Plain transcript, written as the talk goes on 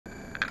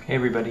Hey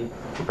everybody,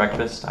 for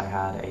breakfast I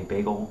had a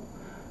bagel.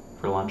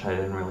 For lunch I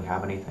didn't really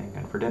have anything,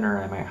 and for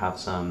dinner I might have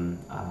some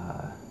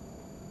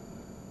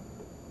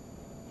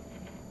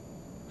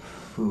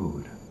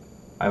food.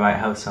 I might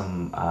have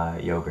some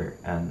yogurt,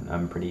 and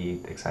I'm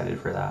pretty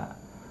excited for that.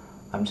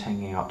 I'm just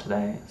hanging out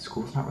today.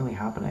 School's not really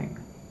happening.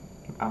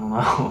 I don't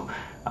know.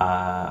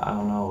 I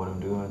don't know what I'm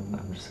doing.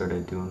 I'm just sort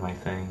of doing my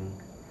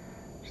thing,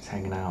 just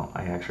hanging out.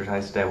 I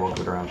exercised today. I woke up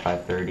at around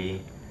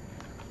 5:30.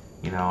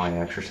 I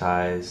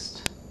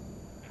exercised.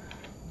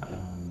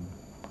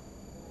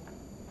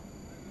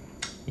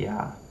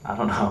 Yeah, I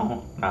don't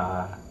know.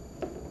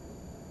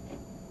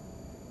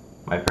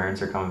 My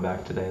parents are coming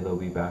back today. They'll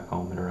be back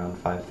home at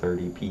around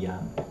 5:30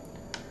 p.m.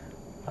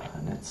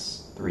 And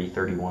it's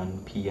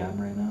 3:31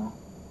 p.m. right now.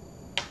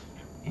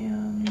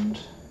 And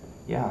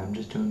yeah, I'm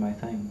just doing my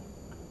thing.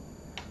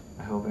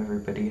 I hope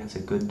everybody has a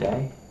good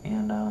day,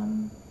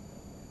 and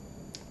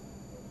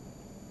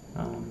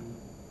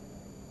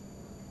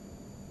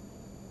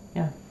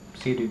yeah,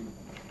 see you, dude.